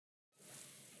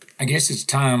I guess it's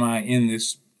time I end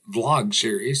this vlog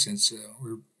series since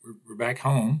we're back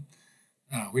home,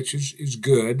 which is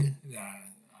good.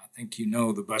 I think you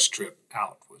know the bus trip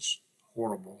out was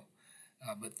horrible,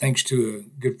 but thanks to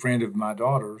a good friend of my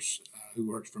daughter's who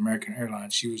works for American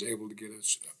Airlines, she was able to get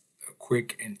us a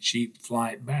quick and cheap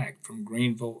flight back from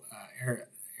Greenville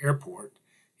Airport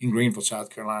in Greenville, South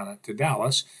Carolina, to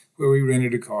Dallas, where we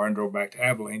rented a car and drove back to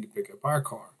Abilene to pick up our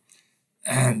car.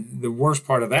 And the worst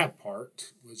part of that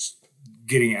part was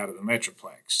getting out of the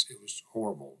Metroplex. It was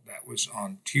horrible. That was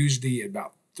on Tuesday at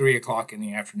about 3 o'clock in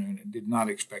the afternoon. I did not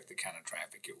expect the kind of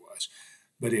traffic it was,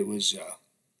 but it was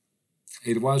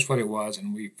what it was,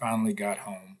 and we finally got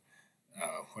home.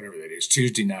 Whatever that is,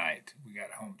 Tuesday night. We got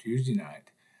home Tuesday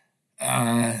night.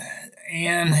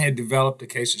 Anne had developed a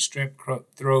case of strep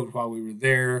throat while we were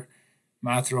there.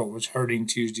 My throat was hurting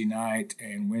Tuesday night,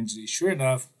 and Wednesday, sure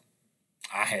enough,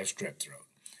 I have strep throat.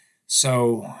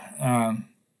 So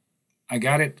I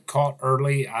got it caught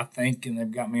early, I think, and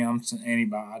they've got me on some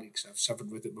antibiotics. I've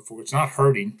suffered with it before. It's not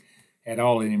hurting at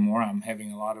all anymore. I'm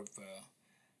having a lot of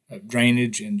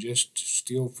drainage and just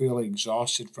still feel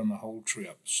exhausted from the whole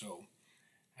trip. So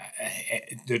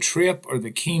the trip or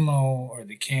the chemo or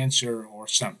the cancer or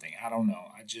something, I don't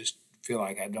know. I just feel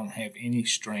like I don't have any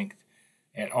strength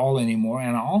at all anymore.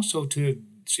 And I also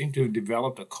seem to have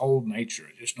developed a cold nature.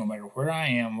 Just no matter where I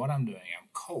am, what I'm doing, I'm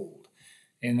cold.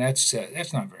 And that's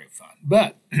not very fun.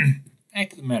 But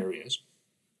fact of the matter is,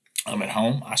 I'm at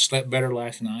home. I slept better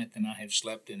last night than I have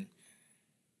slept in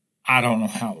I don't know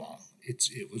how long.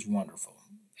 It was wonderful.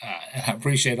 And I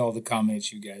appreciate all the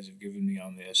comments you guys have given me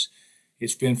on this.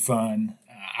 It's been fun.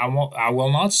 I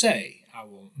will not say I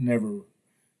will never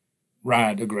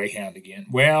ride a Greyhound again.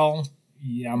 Well,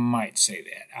 yeah, I might say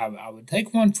that. I would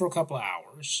take one for a couple of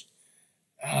hours,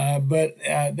 but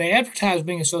they advertise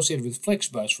being associated with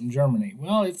Flixbus from Germany.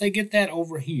 Well, if they get that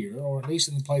over here, or at least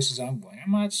in the places I'm going, I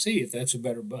might see if that's a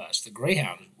better bus. The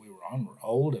Greyhounds we were on were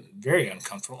old and very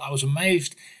uncomfortable. I was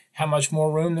amazed how much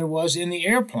more room there was in the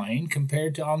airplane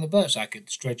compared to on the bus. I could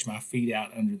stretch my feet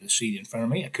out under the seat in front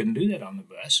of me. I couldn't do that on the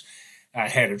bus. I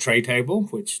had a tray table,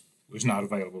 which was not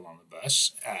available on the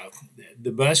bus.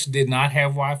 The bus did not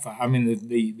have Wi-Fi. I mean,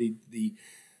 the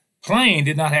plane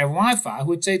did not have Wi-Fi,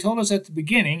 which they told us at the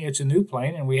beginning. It's a new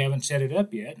plane, and we haven't set it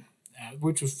up yet,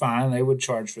 which was fine. They would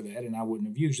charge for that, and I wouldn't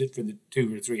have used it for the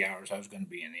 2 or 3 hours I was going to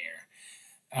be in the air.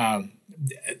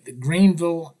 The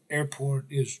Greenville airport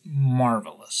is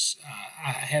marvelous.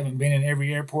 I haven't been in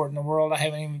every airport in the world. I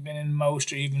haven't even been in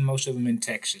most, or even most of them in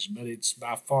Texas, but it's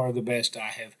by far the best I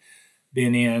have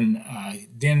been in.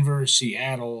 Denver,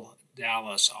 Seattle,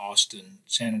 Dallas, Austin,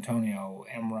 San Antonio,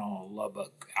 Amarillo,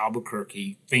 Lubbock,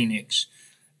 Albuquerque, Phoenix,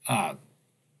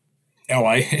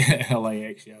 LA,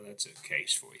 LAX. Yeah, that's a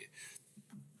case for you.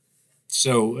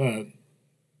 So,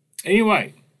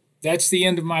 anyway, that's the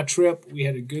end of my trip. We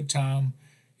had a good time.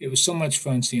 It was so much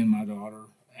fun seeing my daughter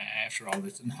after all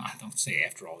this. No, I don't say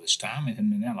after all this time. It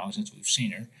hasn't been that long since we've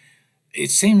seen her.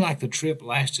 It seemed like the trip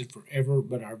lasted forever,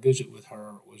 but our visit with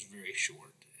her was very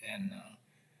short. And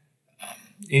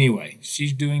anyway,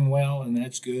 she's doing well, and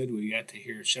that's good. We got to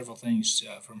hear several things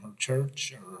from her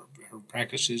church, her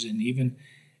practices, and even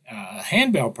a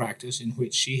handbell practice in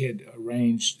which she had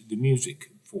arranged the music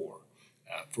for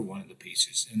one of the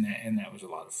pieces, and that was a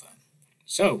lot of fun.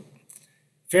 So,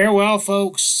 farewell,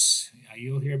 folks.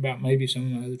 You'll hear about maybe some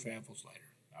of my other travels later.